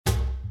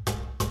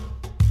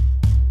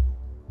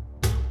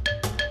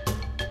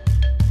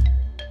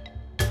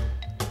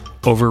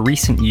Over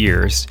recent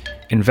years,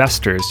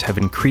 investors have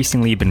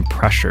increasingly been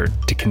pressured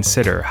to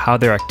consider how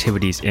their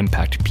activities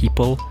impact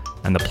people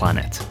and the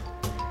planet.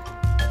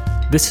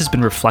 This has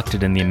been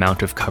reflected in the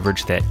amount of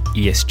coverage that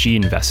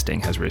ESG investing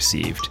has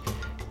received,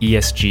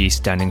 ESG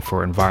standing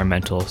for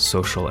environmental,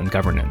 social, and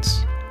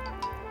governance.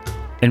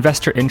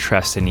 Investor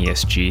interest in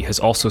ESG has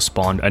also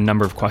spawned a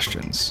number of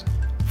questions.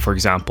 For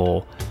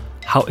example,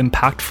 how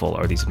impactful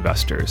are these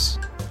investors?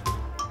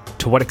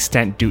 To what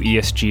extent do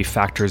ESG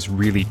factors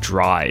really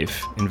drive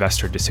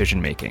investor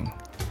decision-making?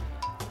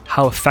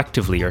 How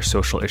effectively are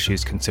social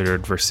issues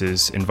considered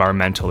versus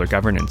environmental or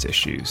governance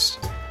issues?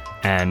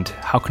 And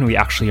how can we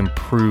actually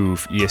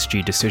improve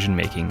ESG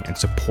decision-making and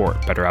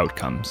support better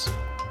outcomes?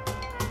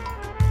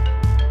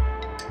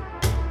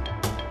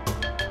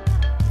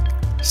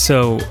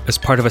 So, as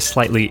part of a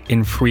slightly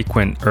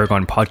infrequent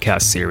Ergon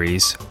podcast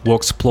series, we'll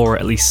explore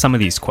at least some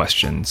of these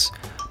questions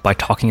by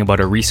talking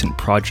about a recent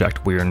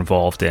project we are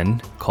involved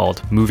in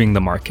called Moving the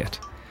Market.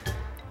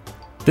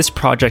 This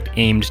project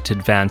aimed to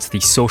advance the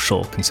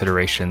social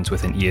considerations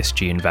within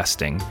ESG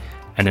investing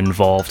and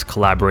involved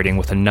collaborating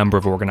with a number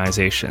of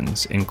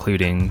organizations,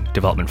 including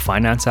development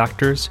finance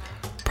actors,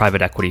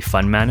 private equity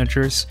fund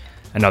managers,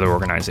 and other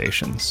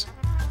organizations.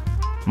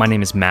 My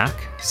name is Mac,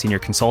 Senior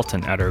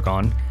Consultant at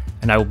Ergon,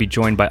 and I will be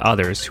joined by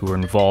others who are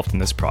involved in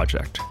this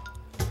project.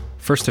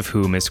 First of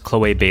whom is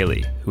Chloe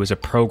Bailey, who is a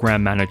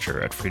program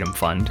manager at Freedom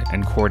Fund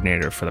and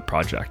coordinator for the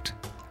project.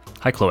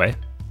 Hi, Chloe.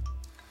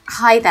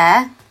 Hi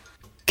there.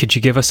 Could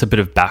you give us a bit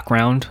of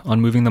background on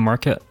Moving the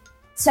Market?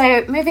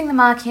 So, Moving the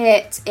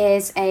Market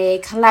is a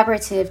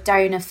collaborative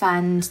donor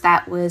fund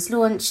that was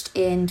launched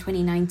in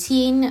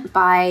 2019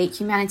 by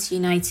Humanity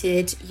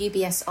United,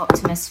 UBS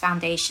Optimus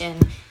Foundation,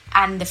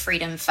 and the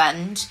Freedom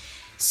Fund.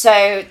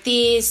 So,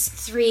 these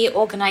three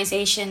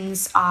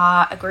organisations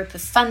are a group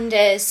of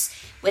funders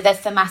with a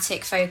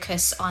thematic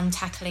focus on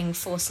tackling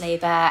forced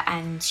labour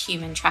and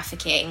human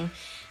trafficking.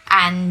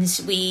 And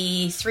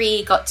we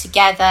three got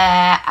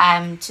together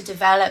to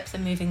develop the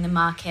Moving the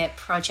Market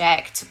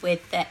project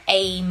with the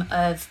aim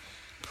of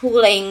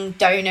pooling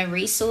donor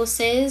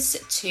resources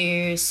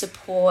to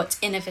support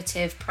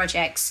innovative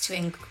projects to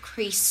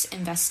increase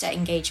investor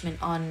engagement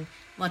on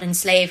modern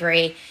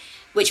slavery,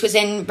 which was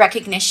in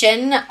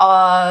recognition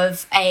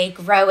of a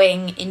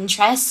growing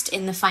interest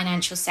in the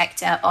financial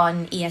sector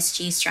on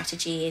ESG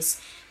strategies,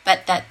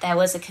 but that there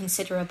was a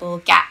considerable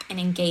gap in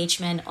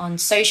engagement on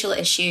social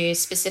issues,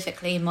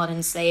 specifically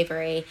modern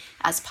slavery,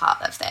 as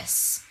part of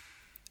this.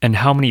 And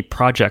how many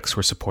projects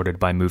were supported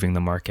by Moving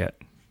the Market?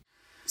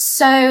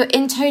 So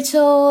in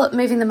total,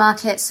 Moving the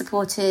Market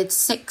supported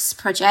 6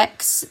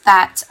 projects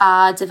that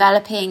are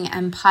developing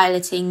and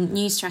piloting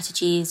new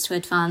strategies to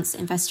advance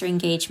investor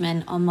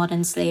engagement on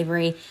modern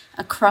slavery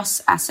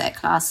across asset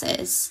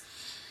classes.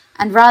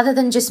 And rather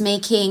than just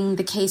making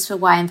the case for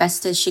why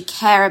investors should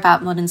care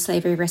about modern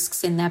slavery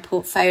risks in their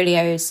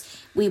portfolios,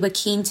 we were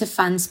keen to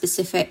fund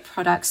specific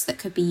products that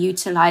could be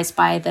utilised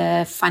by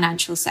the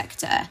financial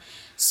sector.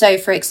 So,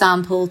 for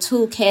example,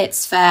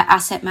 toolkits for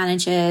asset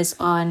managers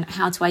on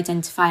how to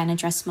identify and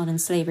address modern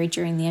slavery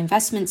during the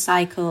investment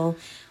cycle,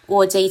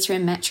 or data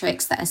and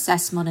metrics that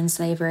assess modern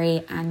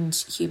slavery and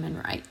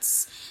human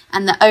rights.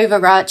 And the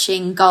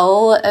overarching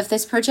goal of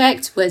this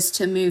project was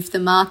to move the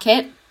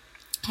market,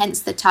 hence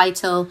the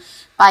title,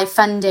 by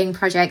funding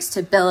projects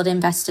to build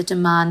investor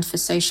demand for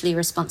socially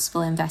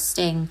responsible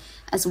investing,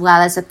 as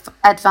well as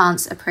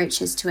advance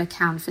approaches to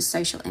account for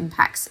social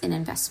impacts in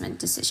investment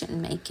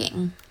decision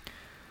making.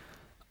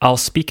 I'll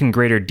speak in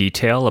greater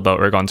detail about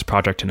Ergon's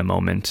project in a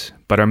moment,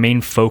 but our main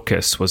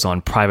focus was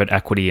on private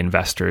equity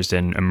investors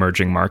in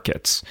emerging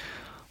markets.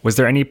 Was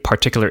there any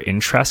particular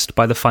interest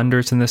by the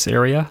funders in this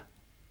area?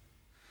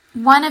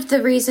 One of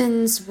the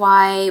reasons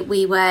why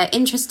we were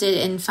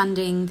interested in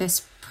funding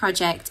this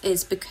project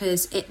is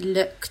because it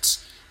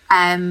looked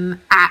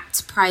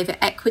at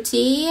private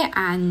equity,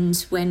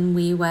 and when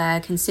we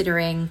were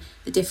considering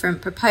the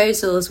different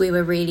proposals, we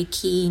were really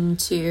keen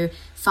to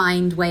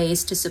find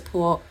ways to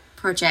support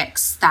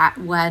projects that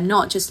were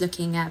not just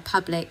looking at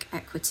public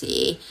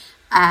equity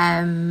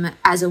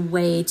as a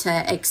way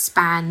to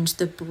expand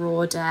the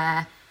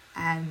broader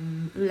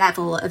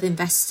level of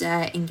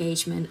investor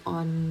engagement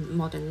on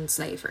modern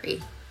slavery.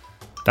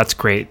 That's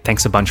great.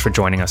 Thanks a bunch for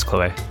joining us,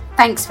 Chloe.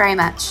 Thanks very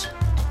much.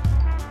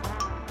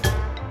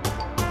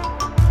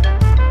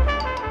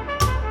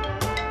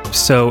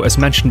 So, as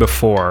mentioned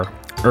before,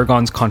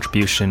 Ergon's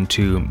contribution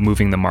to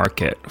Moving the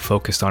Market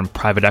focused on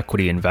private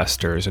equity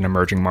investors in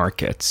emerging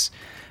markets.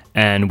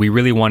 And we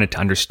really wanted to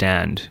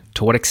understand,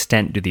 to what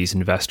extent do these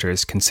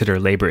investors consider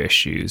labor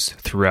issues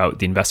throughout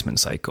the investment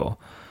cycle,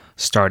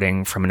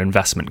 starting from an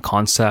investment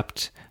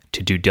concept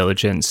to due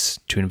diligence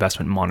to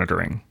investment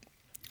monitoring.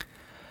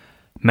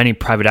 Many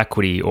private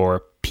equity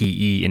or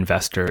PE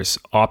investors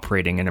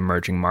operating in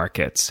emerging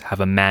markets have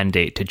a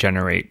mandate to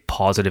generate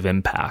positive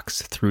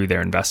impacts through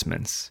their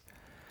investments.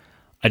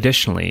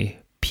 Additionally,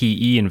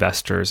 PE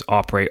investors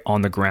operate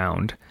on the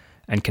ground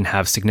and can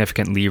have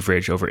significant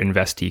leverage over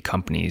investee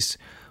companies,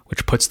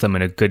 which puts them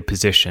in a good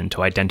position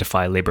to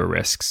identify labor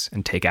risks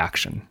and take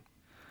action.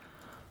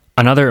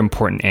 Another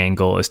important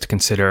angle is to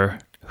consider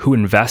who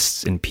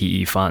invests in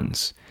PE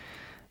funds.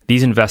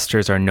 These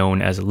investors are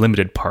known as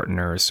limited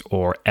partners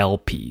or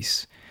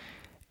LPs.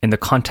 In the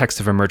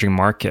context of emerging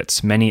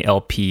markets, many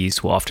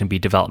LPs will often be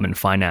development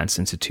finance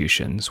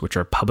institutions, which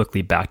are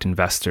publicly backed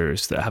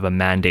investors that have a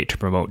mandate to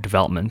promote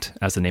development,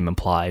 as the name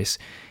implies,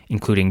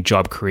 including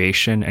job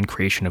creation and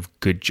creation of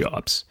good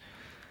jobs.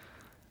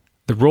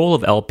 The role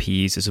of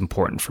LPs is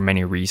important for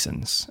many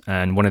reasons,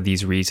 and one of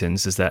these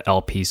reasons is that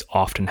LPs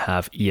often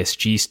have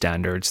ESG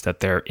standards that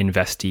their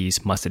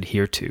investees must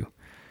adhere to.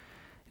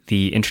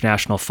 The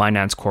International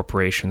Finance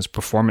Corporation's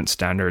performance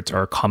standards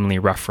are a commonly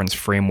referenced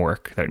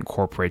framework that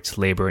incorporates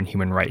labor and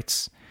human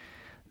rights.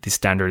 These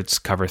standards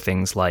cover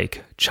things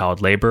like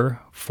child labor,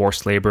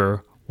 forced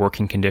labor,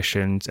 working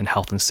conditions, and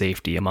health and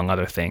safety, among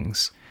other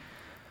things.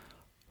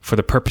 For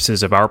the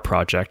purposes of our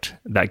project,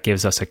 that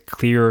gives us a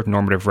clear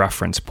normative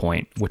reference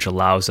point, which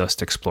allows us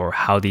to explore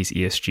how these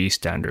ESG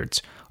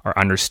standards are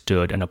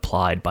understood and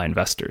applied by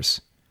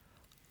investors.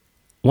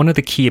 One of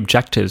the key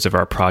objectives of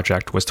our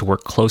project was to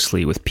work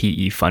closely with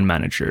PE fund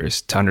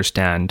managers to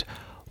understand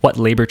what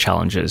labor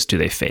challenges do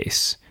they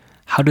face,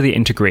 how do they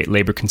integrate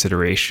labor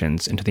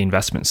considerations into the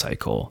investment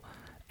cycle,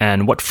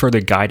 and what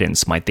further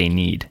guidance might they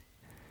need.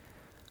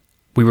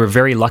 We were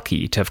very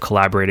lucky to have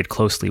collaborated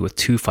closely with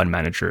two fund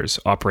managers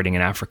operating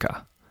in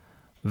Africa,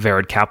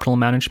 Verad Capital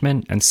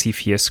Management and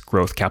Cepheus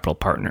Growth Capital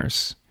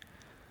Partners.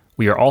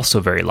 We are also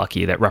very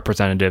lucky that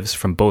representatives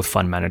from both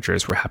fund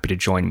managers were happy to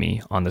join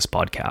me on this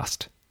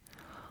podcast.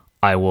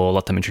 I will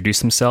let them introduce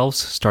themselves,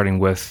 starting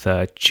with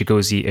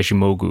Chigozie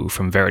Ejimogu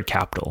from Verad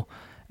Capital,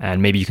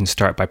 and maybe you can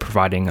start by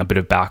providing a bit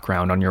of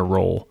background on your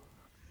role.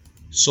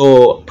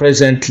 So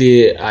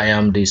presently, I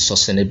am the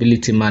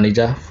sustainability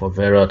manager for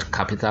Verad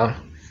Capital.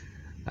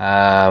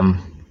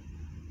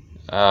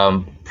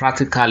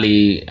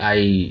 Practically,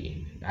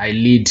 I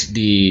lead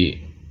the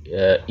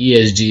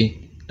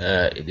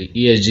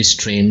ESG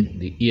stream,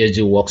 the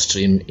ESG work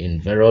stream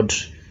in Verad,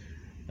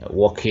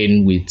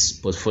 working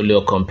with portfolio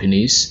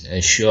companies,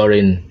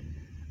 ensuring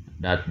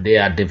that they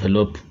are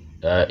developed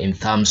in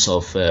terms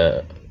of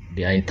their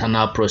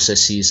internal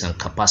processes and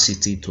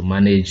capacity to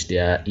manage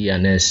their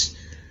E&S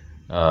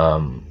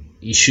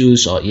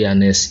issues or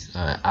E&S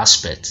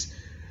aspects.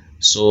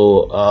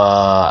 So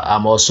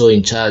I'm also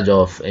in charge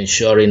of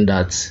ensuring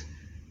that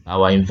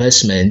our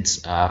investments,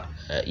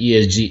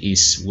 ESG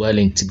is well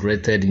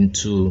integrated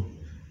into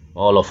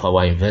all of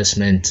our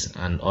investments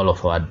and all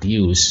of our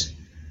deals.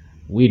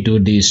 We do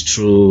this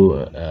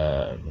through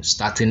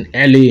starting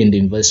early in the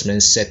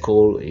investment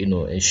cycle,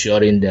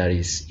 ensuring there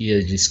is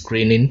ESG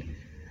screening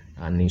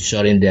and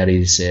ensuring there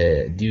is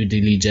due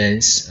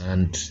diligence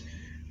and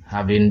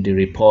having the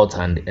report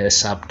and the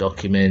SAP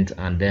document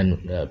and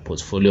then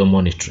portfolio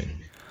monitoring.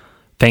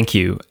 Thank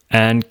you.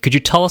 And could you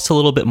tell us a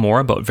little bit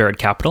more about Verad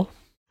Capital?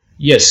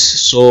 Yes.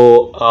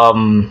 So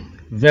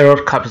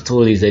Verad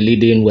Capital is a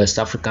leading West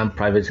African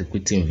private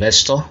equity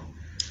investor.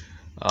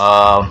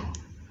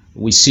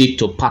 We seek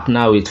to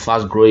partner with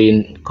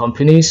fast-growing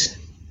companies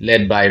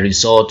led by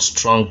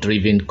result-strong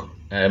driven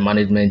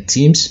management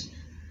teams,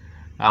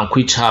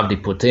 which have the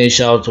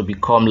potential to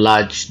become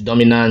large,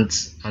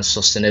 dominant, and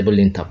sustainable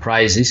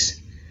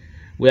enterprises.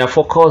 We are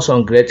focused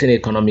on creating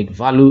economic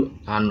value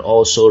and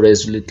also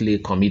resolutely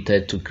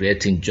committed to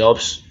creating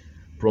jobs,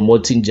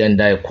 promoting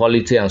gender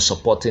equality, and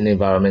supporting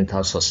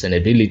environmental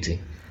sustainability.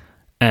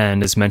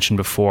 And as mentioned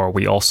before,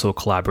 we also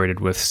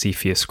collaborated with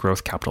Cepheus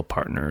Growth Capital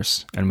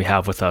Partners, and we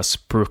have with us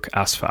Brooke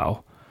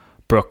Asfau.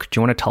 Brooke, do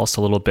you want to tell us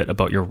a little bit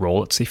about your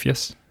role at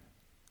Cepheus?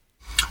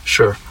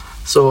 Sure.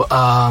 So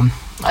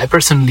I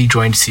personally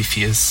joined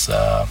Cepheus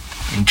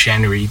in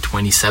January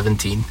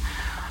 2017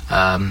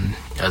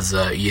 as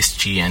a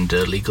ESG and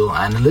legal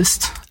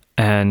analyst.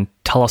 And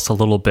tell us a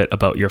little bit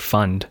about your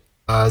fund.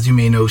 As you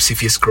may know,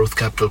 Cepheus Growth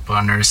Capital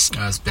Partners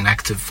has been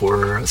active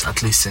for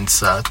at least since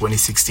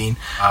 2016,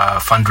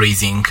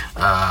 fundraising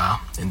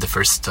in the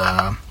first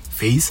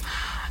phase,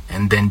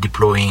 and then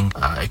deploying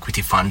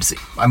equity funds.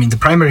 I mean, the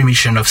primary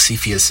mission of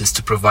Cepheus is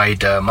to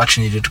provide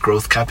much-needed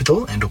growth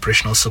capital and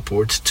operational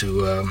support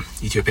to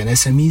Ethiopian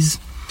SMEs,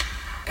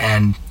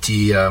 and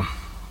the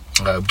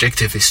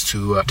objective is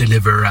to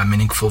deliver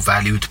meaningful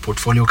value to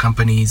portfolio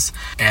companies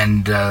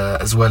and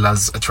as well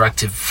as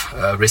attractive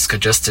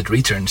risk-adjusted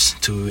returns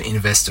to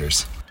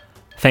investors.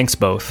 Thanks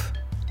both.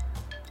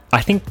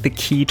 I think the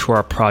key to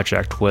our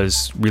project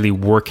was really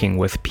working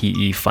with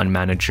PE fund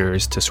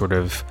managers to sort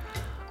of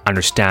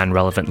understand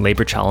relevant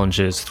labor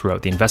challenges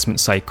throughout the investment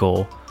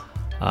cycle,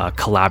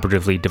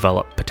 collaboratively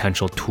develop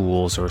potential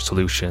tools or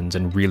solutions,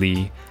 and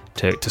really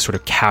to sort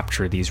of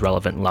capture these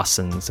relevant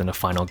lessons in a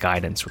final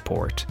guidance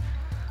report.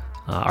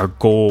 Our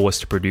goal was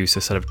to produce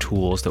a set of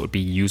tools that would be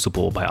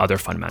usable by other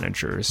fund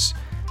managers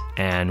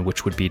and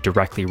which would be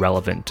directly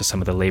relevant to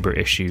some of the labor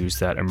issues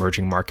that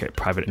emerging market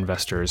private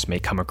investors may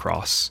come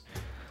across.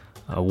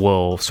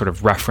 We'll sort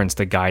of reference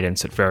the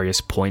guidance at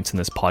various points in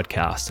this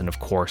podcast, and of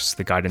course,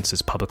 the guidance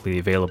is publicly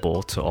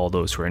available to all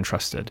those who are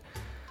interested.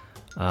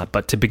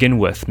 But to begin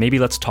with, maybe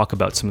let's talk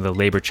about some of the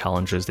labor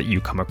challenges that you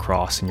come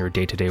across in your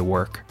day-to-day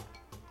work.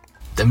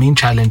 The main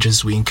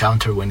challenges we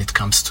encounter when it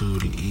comes to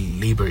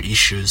labor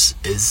issues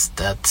is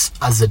that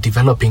as a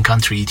developing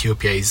country,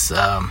 Ethiopia is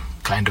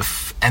kind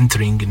of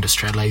entering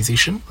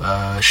industrialization,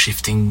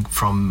 shifting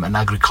from an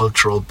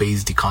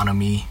agricultural-based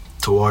economy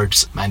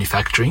towards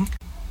manufacturing.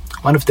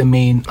 One of the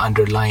main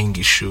underlying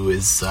issue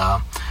is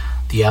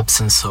the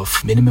absence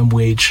of minimum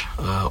wage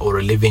or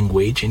a living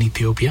wage in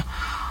Ethiopia,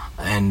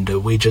 and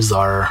wages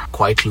are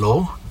quite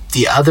low.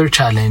 The other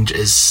challenge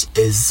is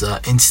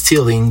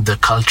instilling the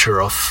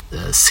culture of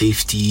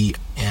safety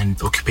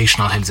and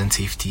occupational health and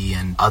safety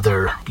and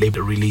other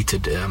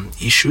labor-related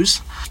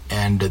issues.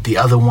 And the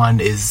other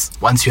one is,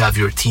 once you have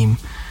your team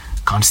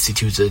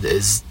constituted,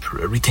 is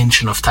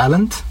retention of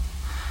talent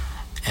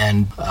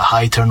and a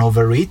high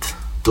turnover rate.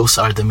 Those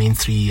are the main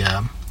three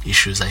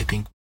issues, I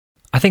think.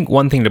 I think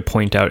one thing to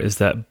point out is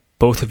that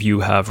both of you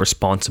have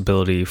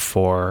responsibility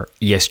for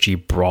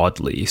ESG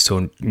broadly,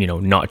 so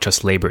not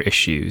just labor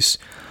issues.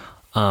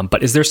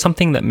 But is there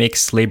something that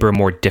makes labor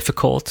more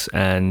difficult?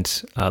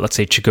 And let's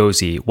say,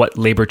 Chigozie, what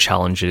labor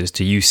challenges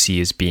do you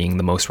see as being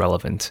the most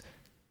relevant?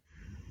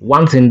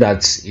 One thing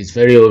that is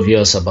very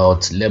obvious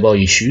about labor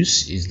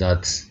issues is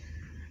that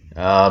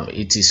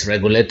it is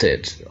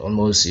regulated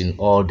almost in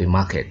all the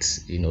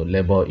markets.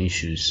 Labor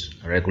issues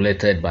are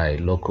regulated by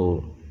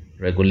local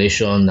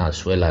regulation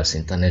as well as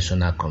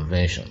international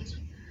conventions.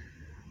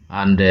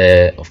 And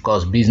of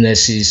course,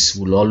 businesses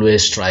will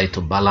always try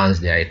to balance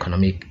their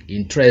economic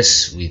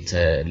interests with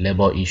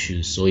labor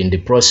issues. So in the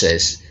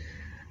process,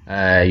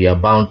 you are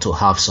bound to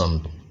have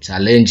some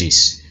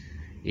challenges.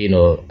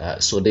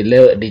 So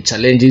the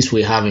challenges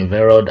we have in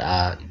Verod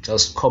are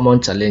just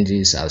common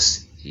challenges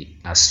as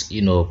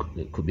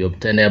could be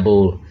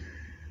obtainable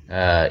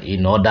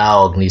in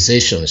other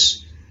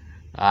organizations.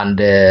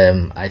 And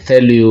I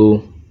tell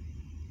you,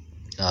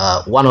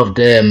 one of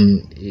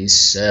them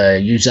is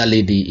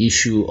usually the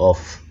issue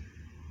of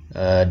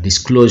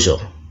disclosure.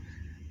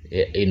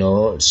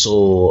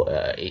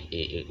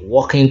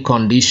 Working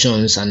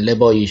conditions and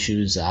labor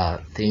issues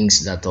are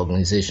things that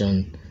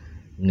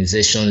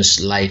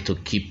organizations like to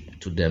keep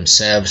to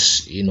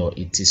themselves.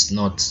 It is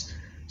not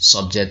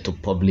subject to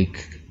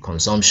public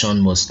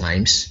consumption most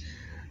times.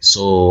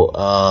 So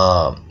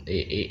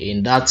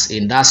in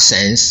that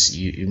sense,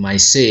 you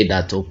might say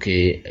that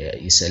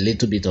it's a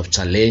little bit of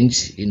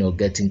challenge,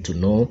 getting to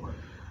know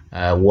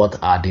what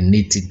are the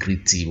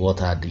nitty-gritty,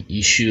 what are the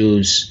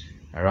issues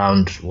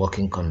around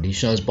working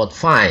conditions. But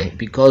fine,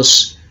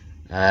 because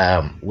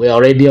we're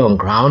already on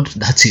ground,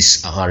 that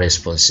is our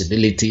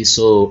responsibility.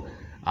 So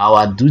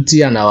our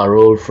duty and our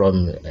role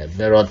from a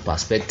Verod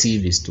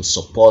perspective is to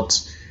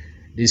support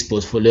these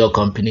portfolio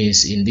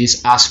companies in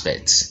these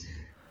aspects.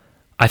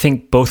 I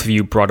think both of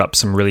you brought up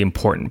some really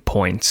important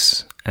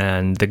points,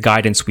 and the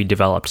guidance we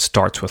developed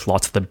starts with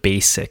lots of the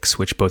basics,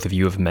 which both of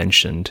you have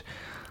mentioned.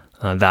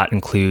 That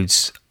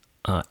includes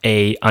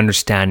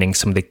understanding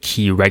some of the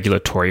key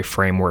regulatory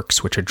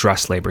frameworks which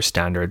address labor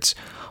standards.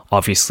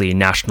 Obviously,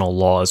 national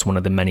law is one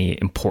of the many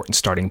important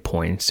starting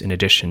points in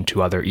addition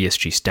to other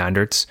ESG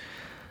standards.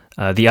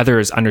 The other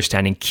is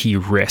understanding key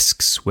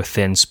risks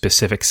within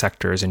specific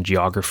sectors and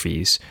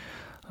geographies.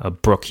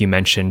 Brooke, you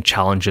mentioned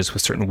challenges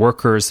with certain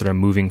workers that are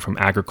moving from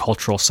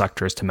agricultural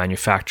sectors to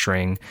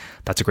manufacturing.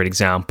 That's a great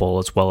example,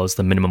 as well as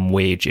the minimum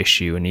wage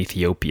issue in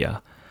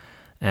Ethiopia.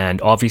 And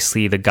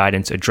obviously, the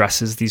guidance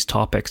addresses these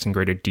topics in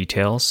greater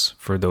details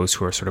for those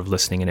who are sort of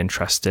listening and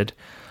interested.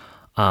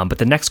 But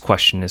the next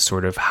question is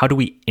sort of, how do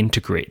we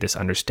integrate this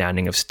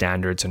understanding of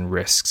standards and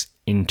risks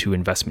into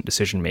investment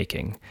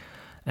decision-making?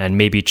 And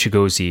maybe,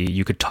 Chigozie,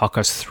 you could talk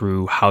us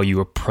through how you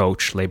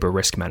approach labor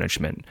risk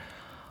management.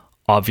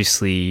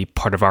 Obviously,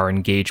 part of our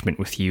engagement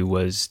with you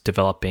was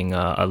developing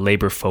a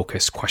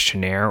labor-focused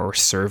questionnaire or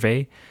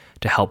survey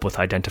to help with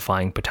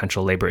identifying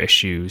potential labor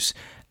issues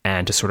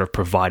and to sort of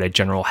provide a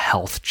general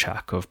health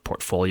check of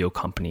portfolio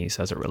companies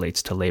as it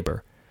relates to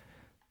labor.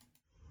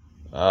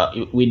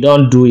 We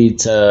don't do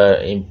it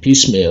in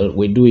piecemeal.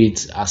 We do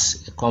it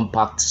as a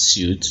compact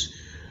suite,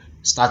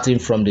 starting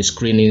from the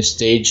screening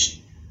stage.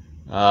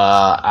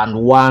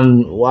 And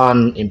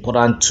one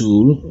important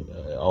tool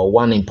or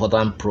one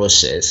important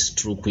process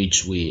through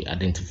which we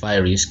identify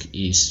risk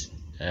is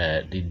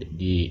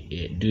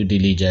the due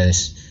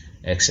diligence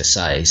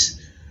exercise.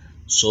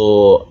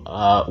 So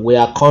we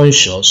are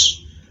conscious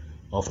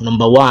of,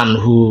 number one,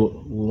 who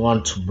we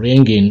want to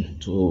bring in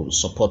to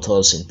support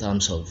us in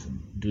terms of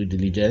due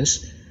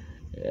diligence,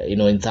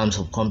 in terms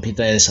of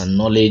competence and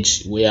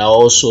knowledge. We are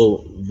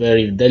also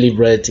very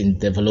deliberate in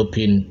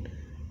developing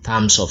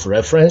terms of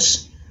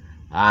reference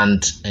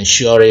and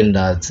ensuring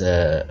that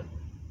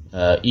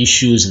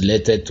issues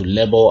related to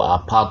labor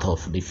are part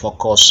of the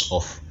focus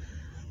of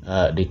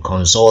the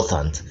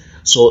consultant.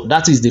 So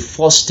that is the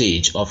first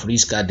stage of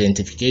risk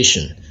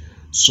identification.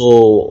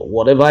 So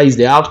whatever is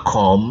the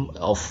outcome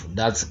of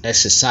that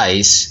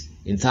exercise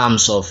in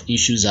terms of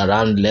issues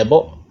around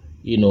labor,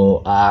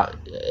 are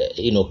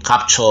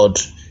captured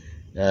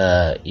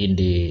in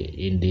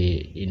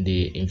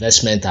the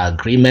investment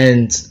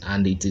agreement,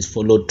 and it is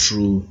followed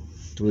through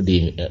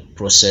the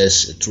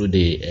process, through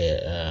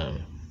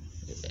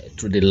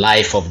through the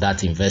life of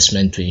that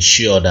investment to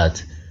ensure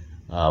that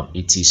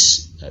it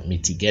is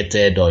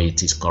mitigated or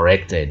it is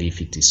corrected if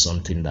it is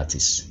something that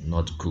is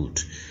not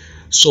good.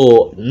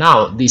 So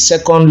now the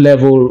second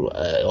level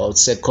or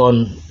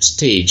second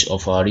stage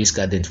of our risk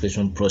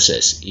identification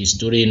process is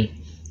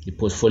during the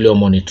portfolio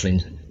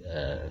monitoring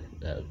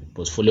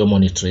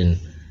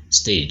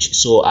stage.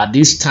 So at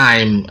this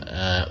time,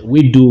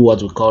 we do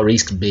what we call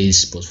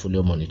risk-based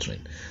portfolio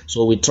monitoring.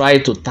 So we try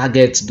to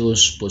target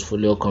those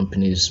portfolio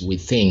companies we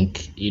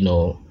think,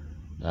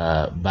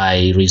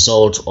 by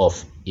result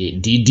of a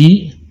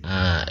DD,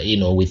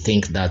 we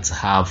think that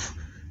have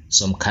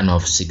some kind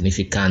of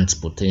significant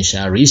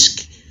potential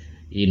risk,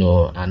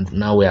 and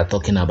now we are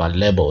talking about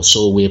label.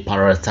 So we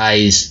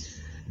prioritize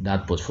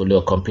that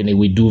portfolio company.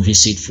 We do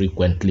visit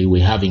frequently.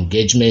 We have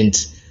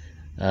engagement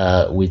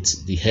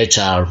with the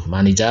HR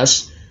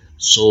managers.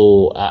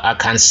 So I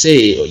can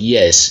say,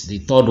 yes, the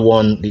third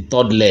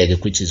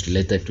leg, which is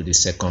related to the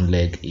second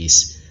leg,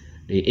 is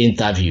the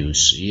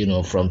interviews.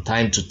 From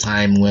time to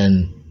time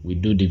when we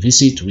do the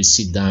visit, we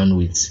sit down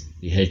with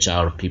the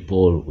HR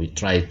people. We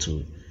try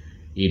to,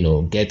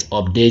 get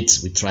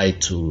updates. We try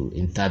to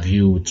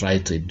interview. We try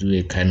to do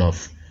a kind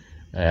of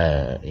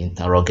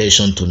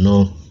interrogation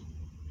to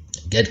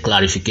get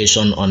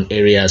clarification on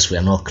areas we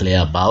are not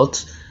clear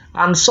about.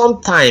 And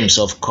sometimes,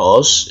 of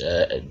course,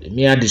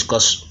 mere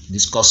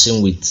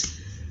discussing with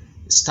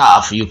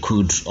staff, you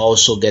could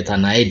also get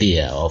an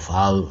idea of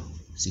how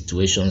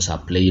situations are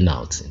playing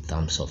out in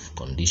terms of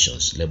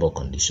conditions, labor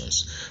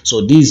conditions.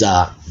 So these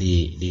are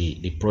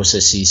the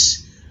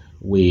processes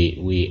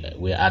we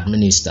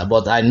administer.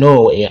 But I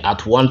know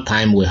at one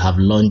time we have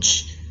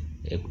launched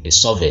a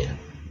survey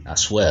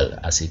as well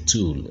as a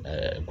tool,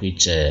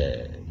 which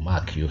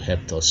Mark, you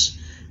helped us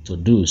to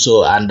do.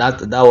 So, and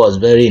that was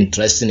very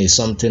interesting. It's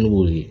something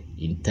we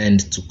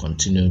intend to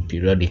continue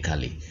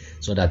periodically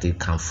so that it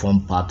can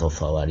form part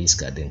of our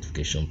risk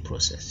identification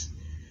process.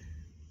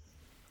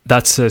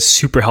 That's a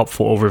super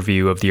helpful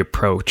overview of the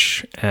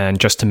approach. And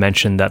just to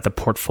mention that the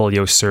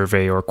portfolio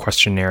survey or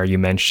questionnaire you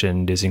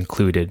mentioned is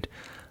included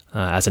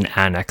as an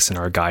annex in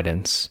our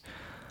guidance.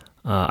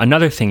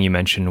 Another thing you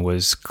mentioned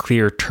was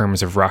clear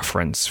terms of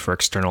reference for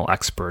external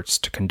experts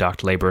to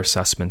conduct labor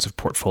assessments of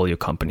portfolio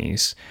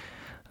companies.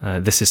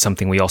 This is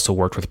something we also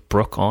worked with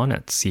Brooke on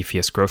at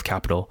CFIUS Growth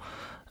Capital,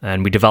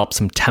 and we developed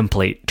some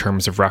template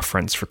terms of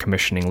reference for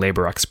commissioning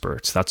labor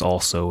experts. That's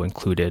also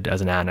included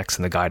as an annex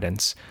in the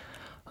guidance.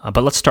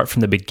 But let's start from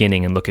the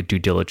beginning and look at due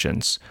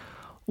diligence.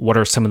 What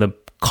are some of the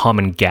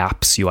common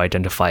gaps you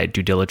identify at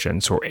due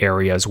diligence, or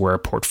areas where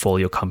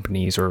portfolio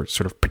companies or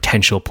sort of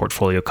potential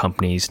portfolio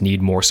companies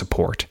need more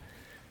support?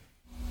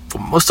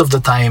 Most of the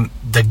time,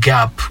 the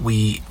gap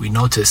we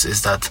notice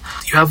is that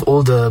you have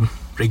all the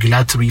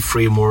regulatory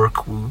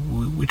framework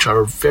which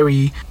are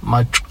very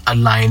much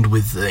aligned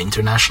with the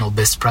international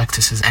best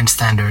practices and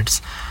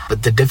standards,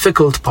 but the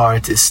difficult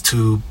part is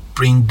to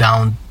bring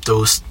down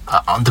those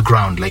on the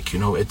ground.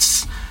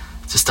 It's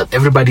just that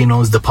everybody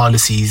knows the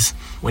policies.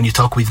 When you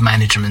talk with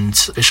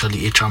management,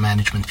 especially HR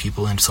management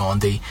people and so on,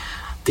 they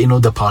know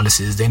the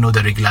policies, they know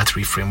the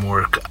regulatory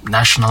framework.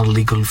 National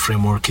legal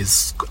framework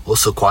is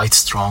also quite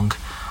strong,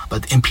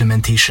 but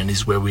implementation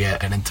is where we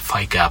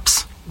identify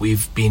gaps.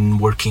 We've been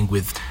working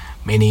with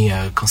many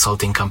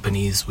consulting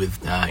companies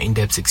with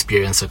in-depth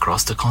experience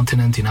across the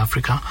continent in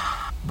Africa.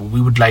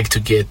 We would like to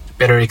get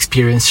better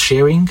experience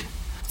sharing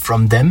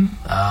from them,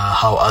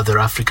 how other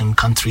African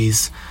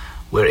countries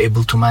were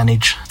able to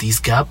manage these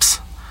gaps.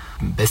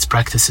 Best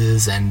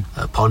practices and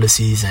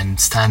policies and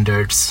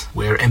standards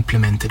were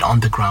implemented on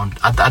the ground,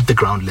 at the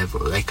ground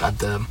level, at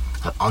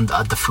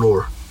the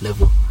floor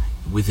level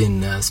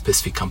within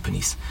specific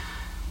companies.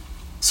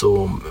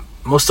 So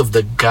most of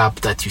the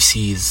gap that you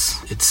see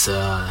it's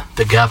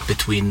the gap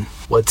between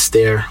what's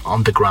there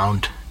on the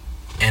ground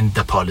and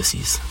the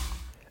policies.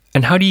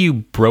 And how do you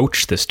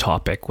broach this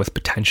topic with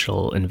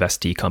potential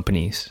investee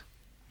companies?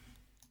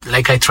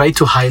 Like I try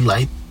to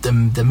highlight,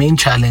 the main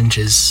challenge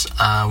is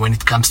when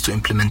it comes to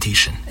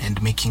implementation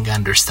and making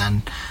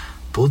understand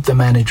both the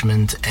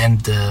management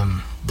and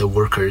the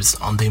workers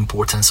on the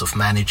importance of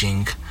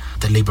managing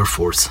the labor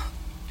force.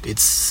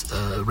 It's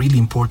really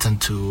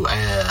important to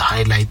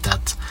highlight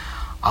that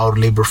our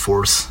labor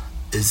force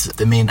is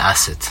the main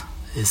asset,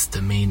 is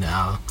the main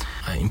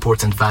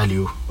important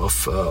value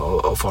of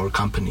our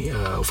company,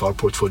 of our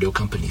portfolio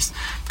companies.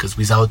 Because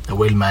without a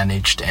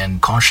well-managed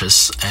and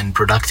conscious and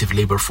productive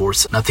labor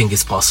force, nothing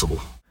is possible.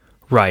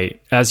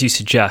 Right. As you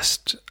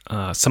suggest,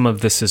 some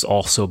of this is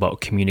also about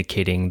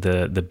communicating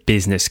the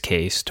business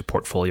case to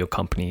portfolio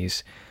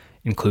companies,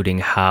 including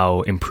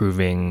how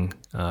improving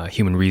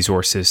human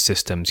resources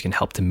systems can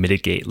help to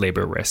mitigate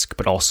labor risk,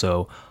 but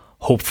also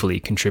hopefully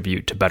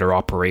contribute to better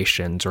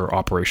operations or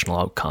operational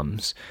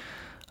outcomes.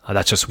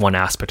 That's just one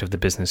aspect of the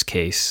business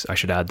case. I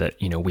should add that,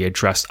 we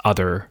address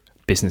other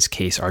business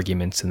case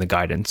arguments in the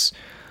guidance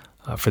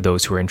for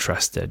those who are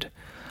interested.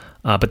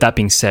 But that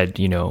being said,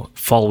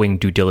 following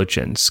due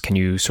diligence, can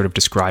you sort of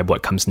describe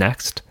what comes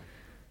next?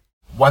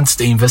 Once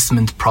the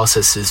investment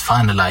process is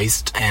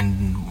finalized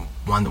and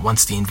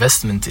once the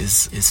investment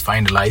is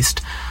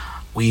finalized,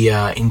 we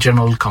in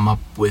general come up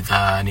with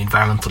an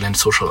environmental and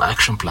social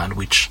action plan,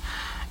 which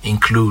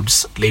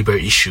includes labor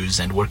issues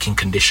and working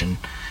condition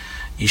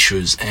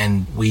issues.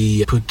 And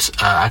we put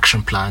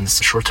action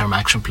plans, short-term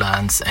action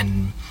plans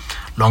and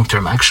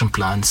long-term action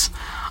plans,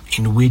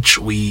 in which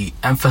we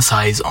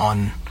emphasize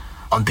on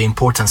the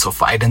importance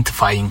of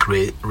identifying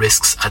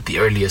risks at the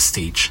earliest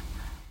stage.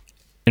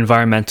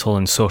 Environmental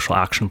and social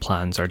action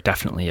plans are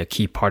definitely a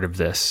key part of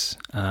this.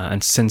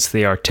 And since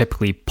they are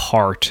typically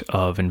part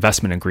of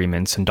investment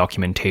agreements and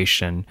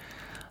documentation,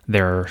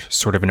 they're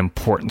sort of an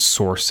important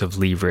source of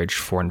leverage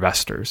for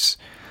investors.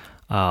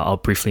 I'll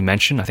briefly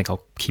mention, I think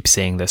I'll keep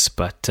saying this,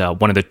 but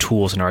one of the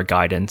tools in our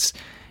guidance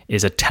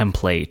is a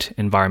template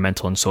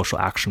environmental and social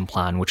action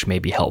plan, which may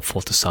be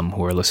helpful to some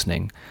who are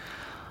listening.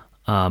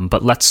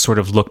 But let's sort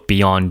of look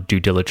beyond due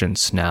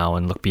diligence now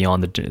and look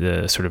beyond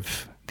the sort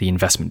of the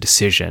investment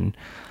decision.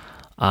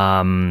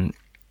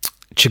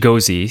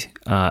 Chigozie,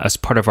 as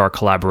part of our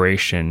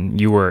collaboration,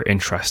 you were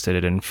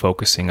interested in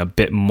focusing a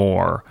bit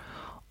more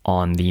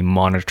on the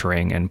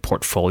monitoring and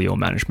portfolio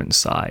management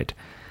side.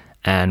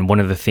 And one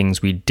of the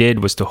things we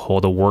did was to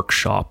hold a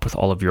workshop with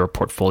all of your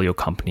portfolio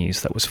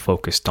companies that was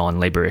focused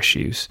on labor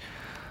issues.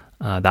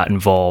 That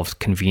involved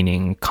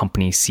convening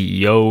company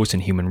CEOs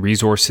and human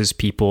resources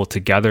people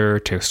together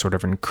to sort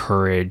of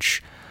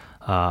encourage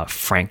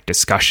frank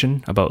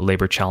discussion about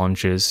labor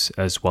challenges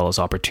as well as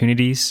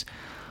opportunities.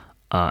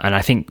 And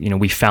I think,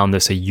 we found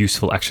this a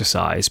useful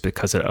exercise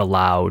because it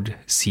allowed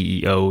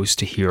CEOs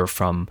to hear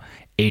from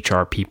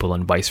HR people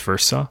and vice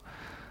versa.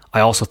 I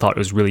also thought it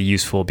was really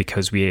useful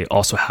because we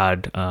also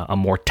had a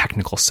more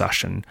technical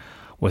session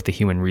with the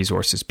human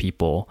resources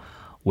people,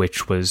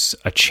 which was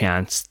a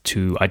chance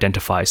to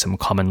identify some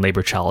common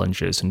labor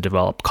challenges and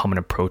develop common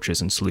approaches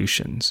and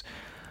solutions.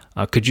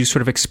 Could you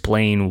sort of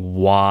explain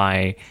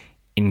why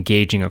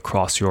engaging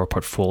across your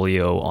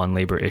portfolio on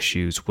labor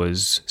issues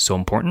was so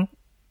important?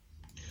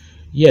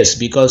 Yes,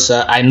 because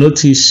I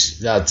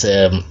noticed that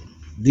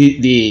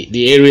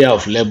the area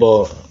of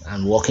labor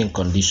and working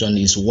condition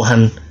is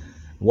one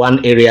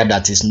area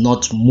that is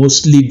not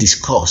mostly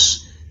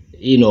discussed.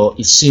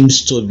 It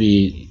seems to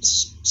be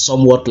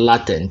somewhat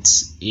latent.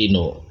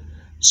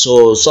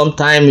 So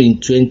sometime in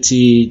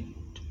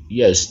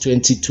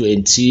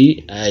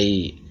 2020,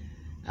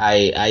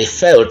 I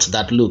felt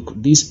that, look,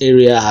 this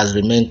area has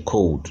remained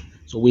cold.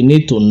 So we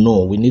need to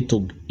know,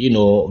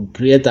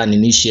 create an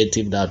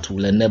initiative that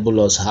will enable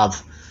us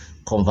have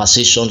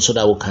conversations so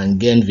that we can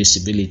gain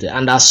visibility.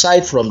 And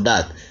aside from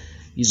that,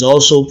 is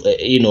also,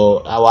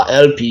 our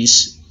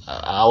LPs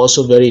are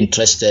also very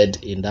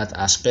interested in that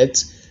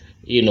aspect.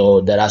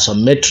 There are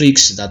some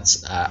metrics that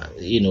are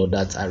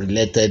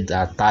related,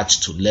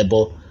 attached to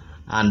labor,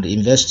 and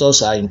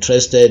investors are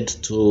interested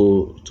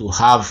to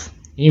have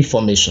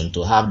information,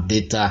 to have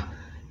data,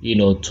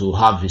 to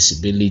have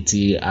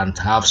visibility and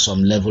have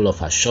some level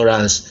of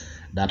assurance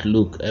that,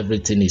 look,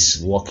 everything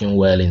is working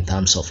well in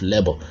terms of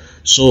labor.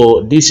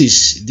 So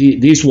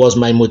this was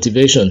my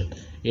motivation,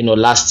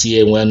 last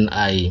year when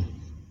I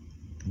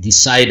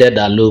decided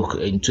that, look,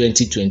 in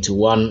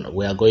 2021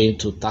 we are going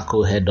to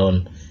tackle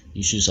head-on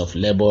issues of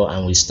labor,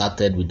 and we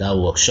started with that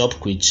workshop,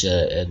 which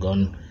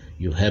Ergon,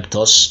 you helped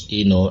us,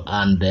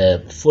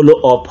 and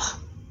follow-up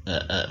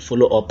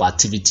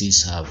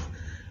activities have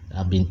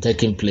been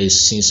taking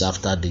place since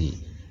after the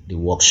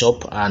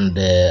workshop, and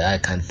I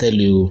can tell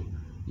you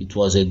it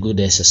was a good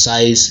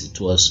exercise. It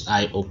was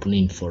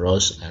eye-opening for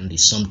us, and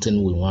it's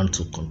something we want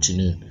to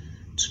continue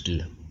to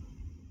do.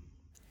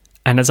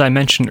 And as I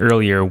mentioned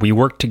earlier, we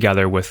worked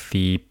together with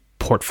the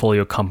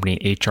portfolio company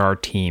HR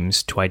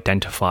teams to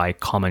identify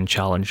common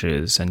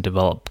challenges and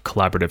develop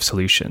collaborative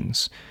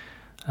solutions.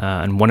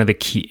 And one of the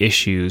key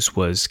issues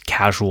was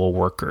casual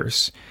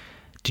workers.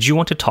 Did you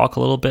want to talk a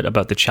little bit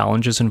about the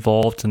challenges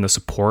involved and the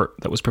support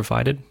that was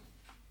provided?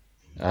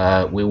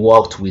 We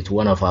worked with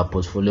one of our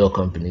portfolio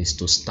companies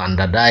to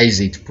standardize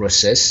its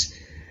process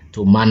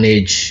to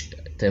manage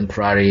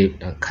temporary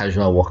and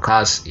casual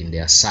workers in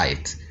their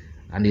site.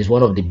 And it's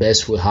one of the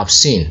best we have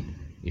seen.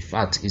 In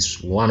fact,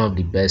 it's one of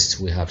the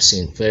best we have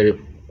seen.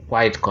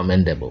 Quite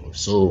commendable.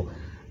 So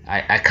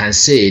I can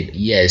say,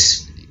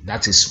 yes,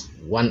 that is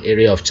one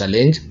area of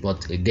challenge,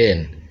 but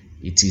again,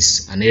 it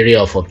is an area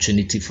of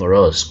opportunity for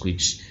us,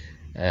 which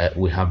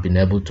we have been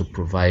able to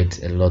provide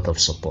a lot of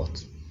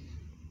support.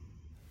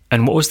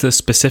 And what was the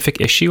specific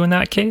issue in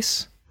that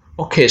case?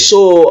 Okay,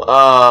 so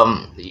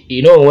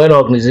when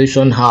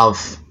organizations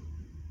have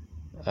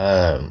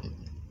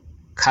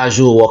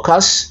casual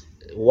workers,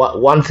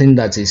 one thing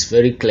that is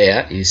very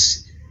clear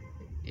is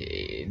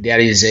there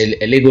is a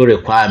legal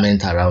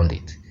requirement around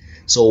it.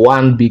 So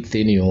one big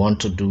thing you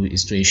want to do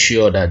is to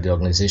ensure that the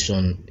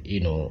organization,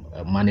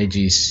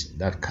 manages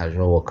that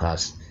casual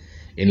workers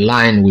in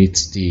line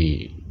with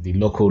the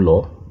local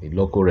law, the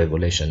local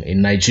regulation.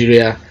 In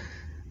Nigeria,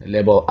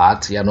 Labor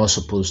Act, you are not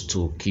supposed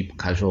to keep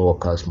casual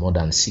workers more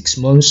than 6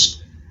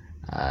 months.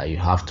 You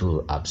have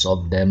to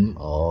absorb them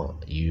or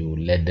you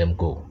let them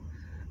go.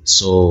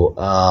 So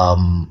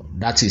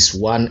that is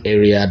one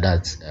area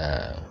that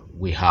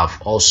we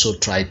have also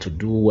tried to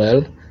do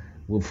well.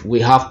 We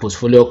have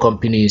portfolio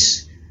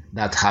companies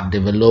that have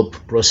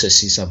developed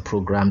processes and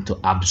programs to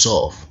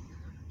absorb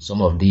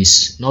some of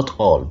these, not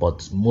all,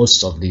 but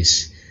most of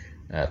these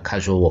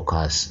casual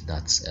workers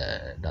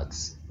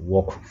that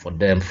work for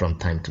them from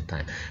time to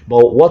time.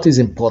 But what is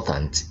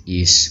important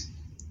is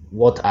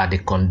what are the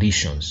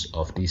conditions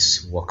of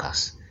these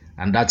workers,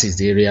 and that is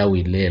the area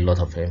we lay a lot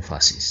of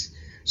emphasis,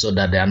 so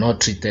that they are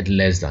not treated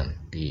less than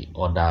the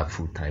other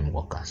full-time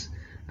workers.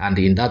 And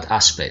in that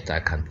aspect, I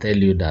can tell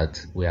you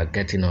that we are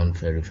getting on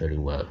very, very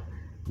well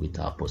with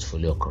our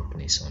portfolio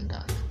companies on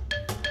that.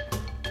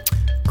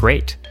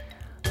 Great.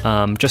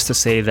 Just to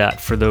say that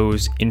for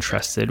those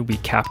interested, we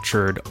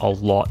captured a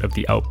lot of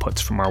the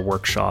outputs from our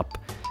workshop,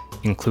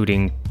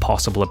 including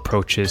possible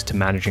approaches to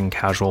managing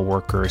casual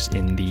workers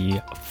in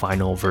the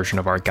final version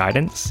of our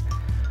guidance.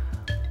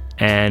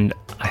 And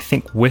I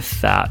think with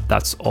that,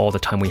 that's all the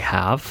time we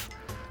have.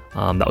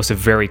 That was a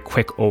very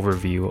quick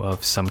overview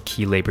of some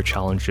key labor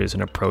challenges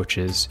and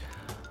approaches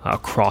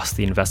across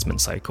the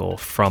investment cycle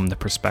from the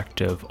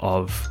perspective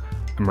of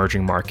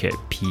emerging market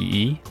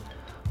PE.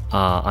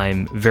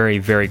 I'm very,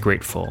 very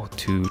grateful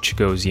to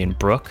Chigozie and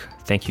Brooke.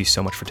 Thank you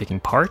so much for taking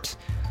part.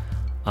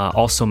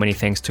 Also, many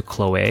thanks to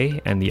Chloe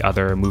and the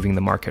other Moving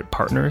the Market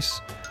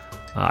partners.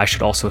 I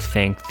should also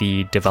thank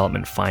the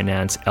development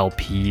finance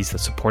LPs that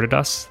supported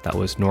us. That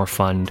was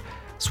Norfund,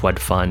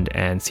 Swedfund,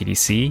 and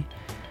CDC.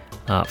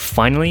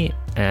 Finally,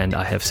 and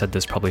I have said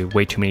this probably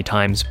way too many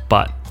times,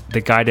 but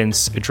the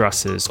guidance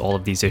addresses all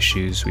of these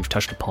issues we've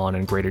touched upon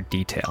in greater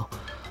detail.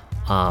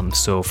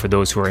 So for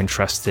those who are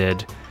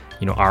interested,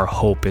 our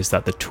hope is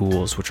that the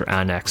tools which are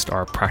annexed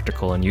are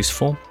practical and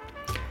useful.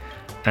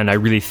 And I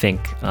really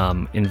think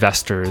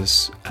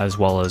investors as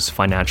well as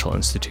financial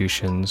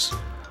institutions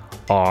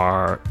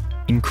are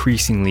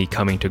increasingly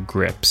coming to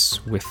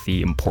grips with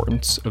the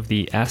importance of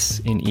the S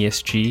in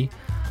ESG,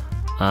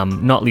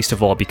 not least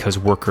of all because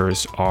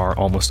workers are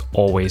almost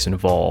always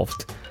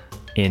involved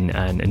in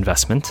an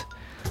investment.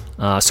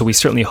 So we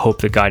certainly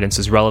hope the guidance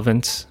is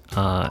relevant,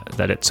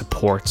 that it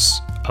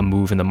supports a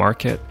move in the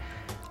market.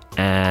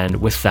 And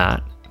with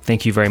that,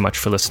 thank you very much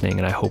for listening,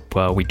 and I hope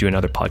we do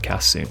another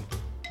podcast soon.